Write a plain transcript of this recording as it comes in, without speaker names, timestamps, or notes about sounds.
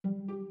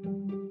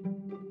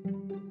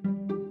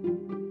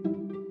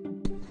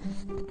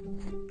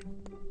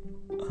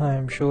I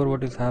am sure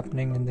what is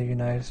happening in the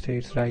United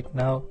States right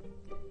now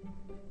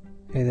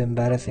is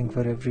embarrassing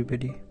for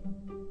everybody,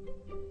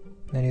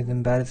 and is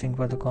embarrassing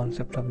for the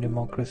concept of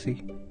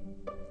democracy.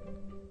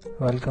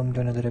 Welcome to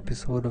another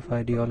episode of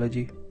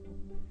Ideology,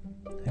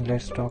 and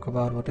let's talk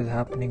about what is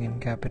happening in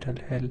Capitol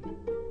Hill.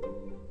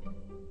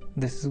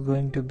 This is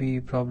going to be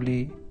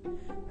probably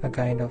a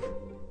kind of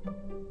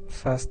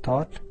first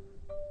thought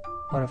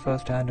or a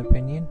first-hand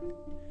opinion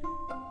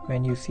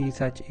when you see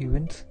such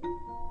events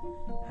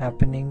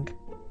happening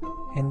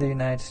in the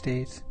United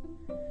States,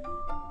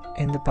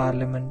 in the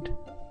Parliament.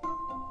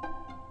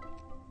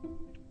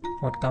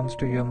 What comes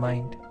to your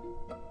mind?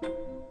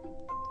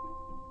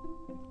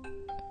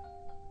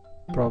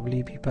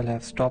 Probably people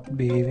have stopped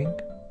behaving,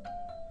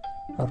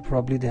 or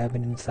probably they have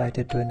been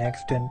incited to an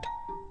extent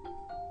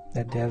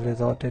that they have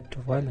resorted to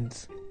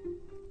violence.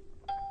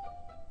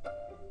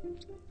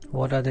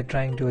 What are they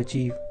trying to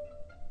achieve?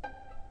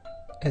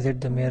 Is it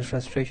the mere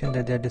frustration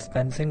that they are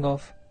dispensing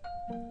of?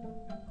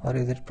 Or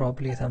is it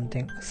probably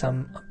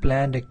some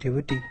planned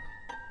activity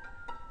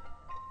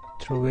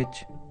through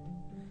which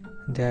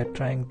they are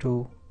trying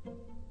to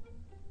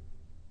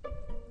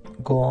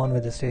go on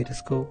with the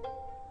status quo,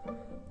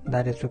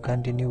 that is to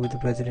continue with the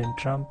President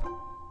Trump?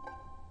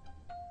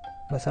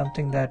 But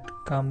something that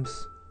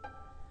comes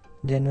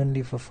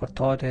genuinely for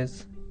thought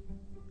is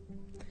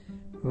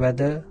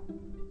whether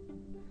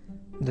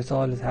this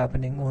all is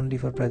happening only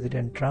for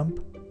President Trump,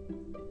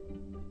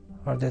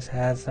 or this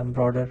has some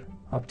broader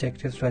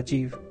objectives to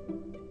achieve.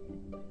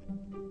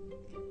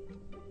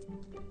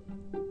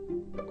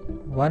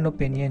 One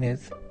opinion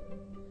is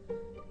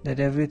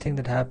that everything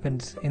that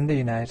happens in the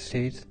United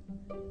States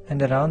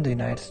and around the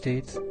United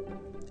States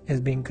is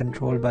being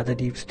controlled by the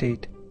deep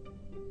state.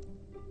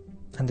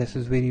 And this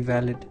is very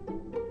valid,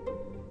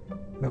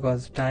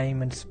 because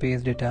time and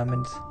space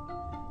determines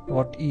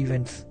what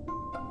events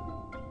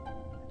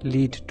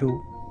lead to.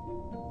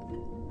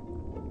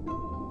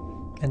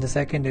 And the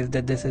second is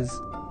that this is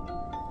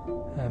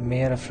a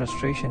mere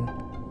frustration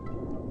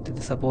that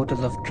the supporters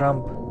of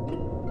Trump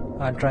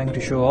are trying to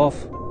show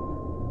off.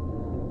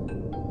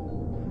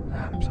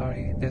 I'm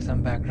sorry, there's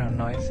some background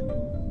noise.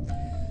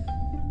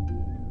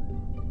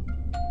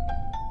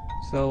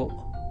 So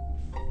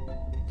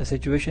the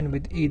situation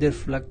will either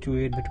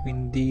fluctuate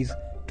between these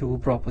two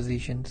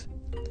propositions: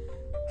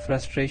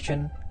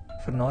 frustration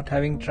for not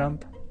having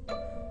Trump.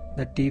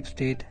 The deep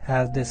state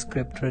has this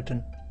script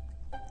written.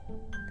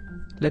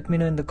 Let me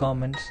know in the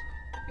comments,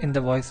 in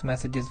the voice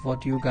messages,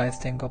 what you guys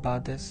think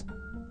about this.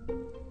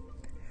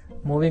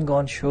 Moving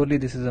on, surely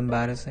this is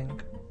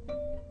embarrassing,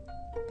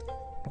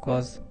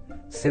 because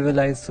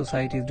civilized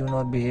societies do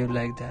not behave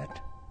like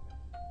that.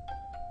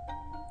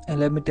 And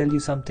let me tell you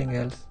something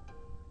else.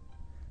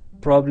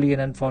 Probably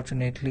and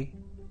unfortunately,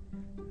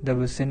 the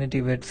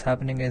vicinity where it's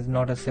happening is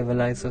not a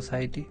civilized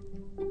society.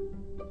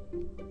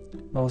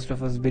 Most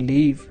of us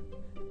believe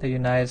the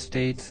United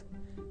States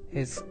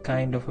is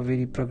kind of a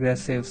very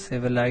progressive,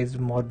 civilized,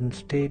 modern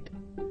state.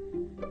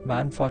 But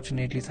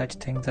unfortunately, such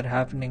things are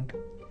happening,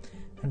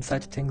 and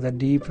such things are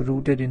deep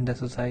rooted in the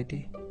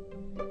society.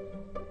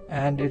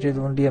 And it is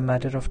only a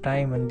matter of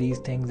time when these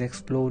things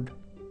explode.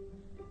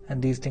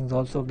 And these things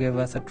also give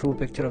us a true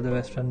picture of the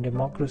Western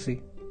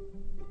democracy.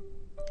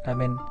 I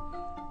mean,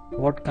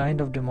 what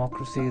kind of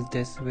democracy is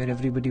this, where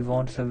everybody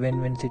wants a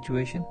win-win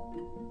situation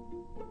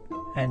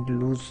and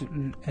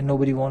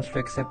nobody wants to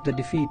accept the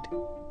defeat?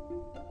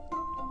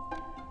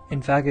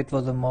 In fact, it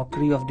was a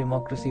mockery of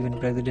democracy when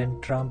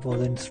President Trump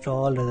was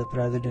installed as a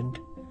president.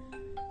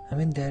 I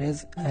mean, there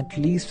is at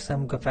least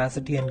some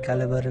capacity and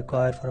caliber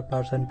required for a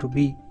person to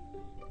be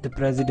the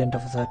president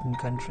of a certain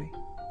country,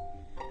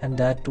 and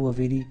that to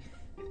a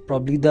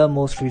probably the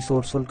most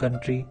resourceful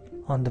country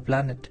on the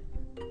planet.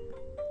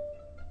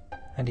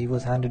 And he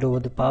was handed over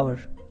the power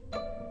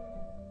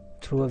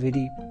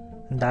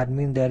that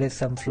means there is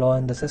some flaw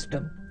in the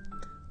system.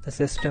 The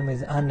system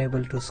is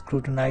unable to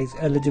scrutinize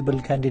eligible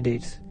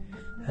candidates,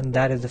 and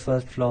that is the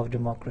first flaw of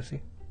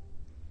democracy.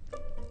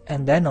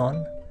 And then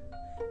on,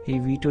 he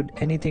vetoed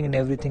anything and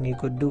everything he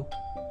could do.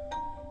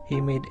 He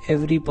made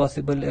every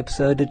possible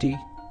absurdity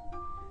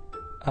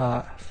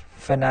a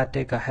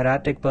fanatic, a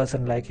heretic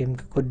person like him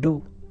could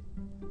do.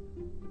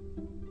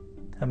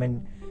 I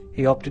mean,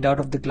 he opted out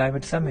of the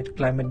climate summit,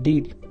 climate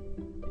deal.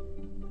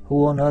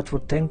 Who on earth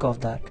would think of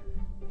that?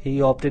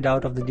 He opted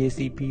out of the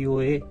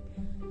JCPOA,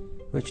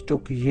 which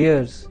took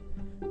years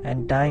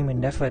and time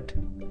and effort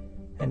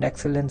and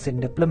excellence in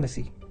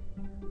diplomacy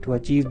to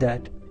achieve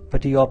that,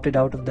 but he opted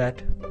out of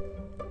that.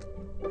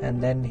 And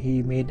then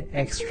he made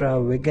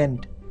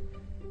extravagant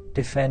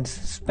defense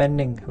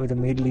spending with the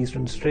Middle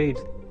Eastern states,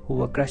 who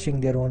were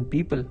crushing their own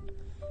people,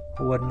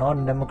 who were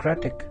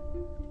non-democratic.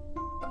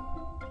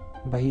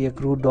 But he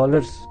accrued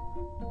dollars,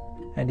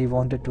 and he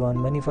wanted to earn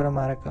money for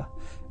America.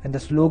 And the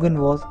slogan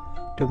was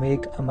to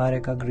make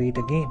America great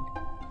again.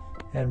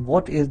 And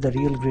what is the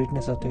real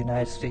greatness of the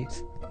United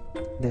States?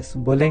 This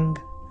bullying,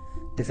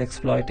 this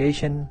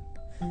exploitation,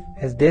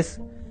 is this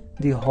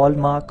the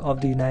hallmark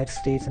of the United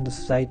States and the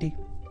society?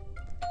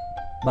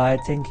 but I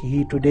think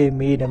he today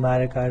made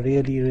America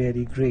really,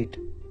 really great,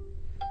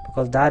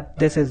 because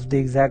this is the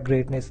exact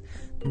greatness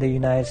the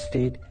United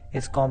States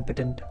is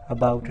competent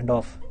about and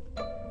of.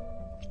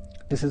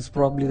 This is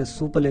probably the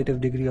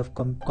superlative degree of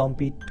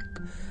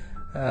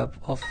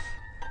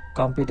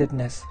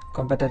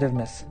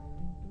competitiveness.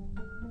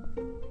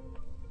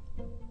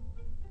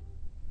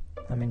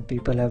 I mean,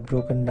 people have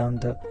broken down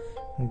the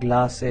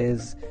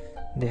glasses,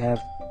 they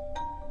have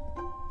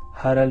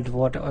hurled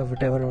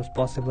whatever was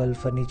possible,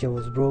 furniture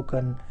was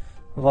broken,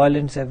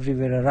 violence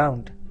everywhere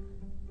around.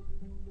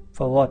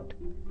 For what?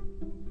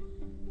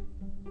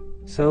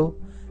 So,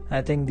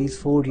 I think these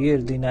 4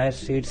 years the United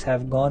States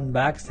have gone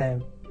back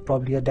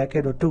probably a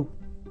decade or two,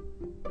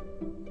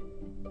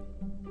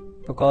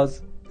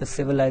 because the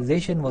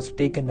civilization was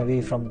taken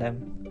away from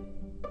them.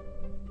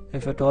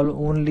 If at all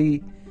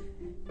only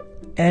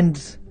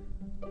ends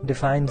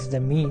defines the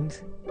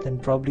means, then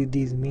probably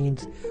these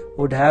means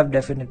would have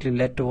definitely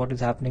led to what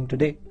is happening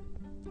today.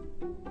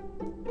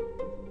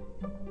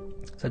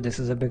 So this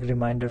is a big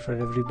reminder for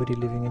everybody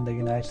living in the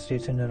United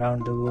States and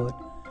around the world.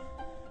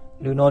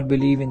 Do not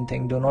believe in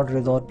things, do not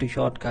resort to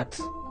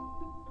shortcuts.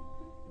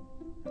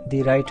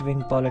 The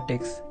right-wing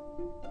politics,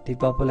 the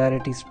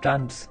popularity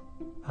stunts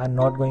are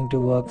not going to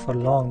work for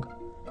long.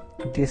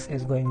 This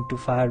is going to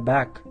fire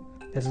back.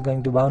 This is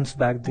going to bounce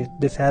back.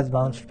 This has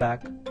bounced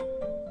back.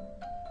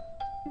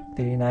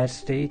 The United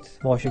States,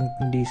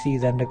 Washington DC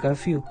is under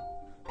curfew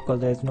because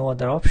there is no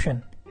other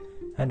option.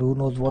 And who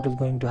knows what is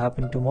going to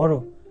happen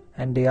tomorrow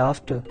and day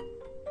after.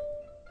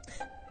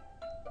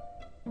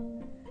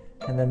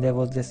 And then there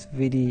was this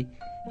very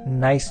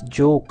nice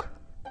joke,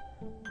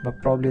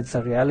 but probably it's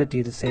a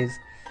reality that says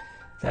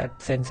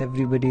that since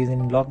everybody is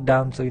in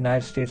lockdown, so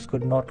United States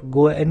could not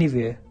go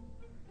anywhere.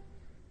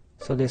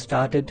 So they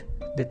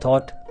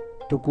thought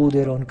to coup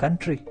their own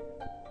country.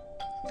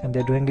 And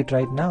they're doing it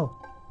right now,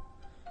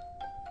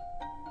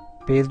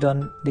 based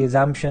on the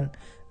assumption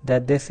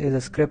that this is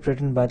a script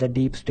written by the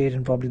deep state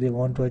and probably they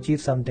want to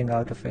achieve something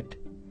out of it.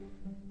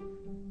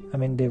 I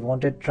mean, they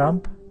wanted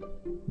Trump,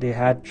 they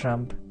had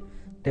Trump.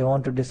 They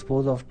want to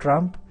dispose of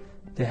Trump,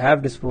 they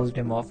have disposed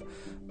him of.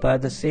 But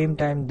at the same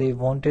time, they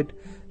wanted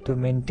to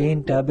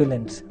maintain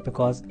turbulence,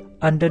 because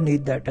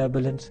underneath that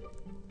turbulence,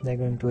 they're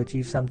going to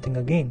achieve something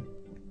again.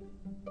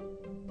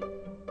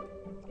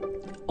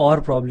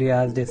 Or probably,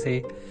 as they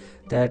say,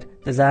 that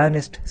the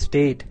Zionist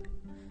state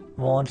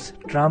wants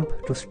Trump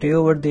to stay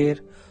over there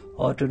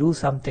or to do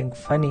something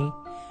funny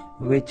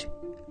which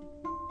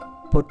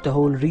put the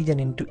whole region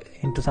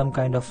into some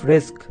kind of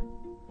risk.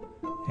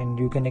 And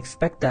you can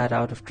expect that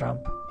out of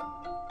Trump.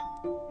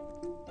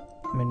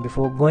 I mean,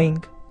 before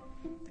going,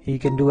 he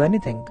can do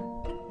anything.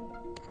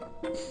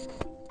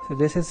 So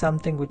this is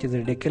something which is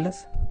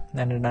ridiculous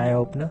and an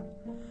eye-opener.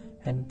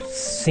 And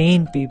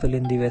sane people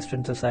in the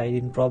Western society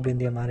and probably in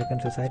the American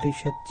society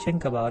should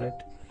think about it.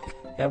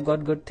 You have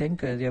got good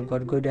thinkers, you have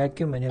got good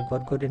acumen, you have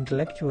got good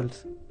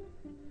intellectuals.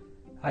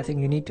 I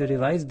think you need to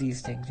revise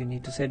these things. You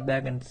need to sit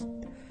back and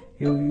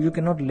you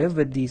cannot live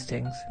with these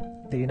things.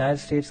 The United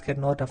States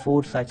cannot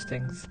afford such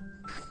things.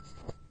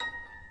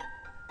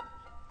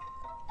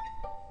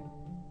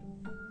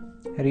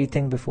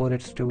 Rethink before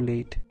it's too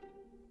late.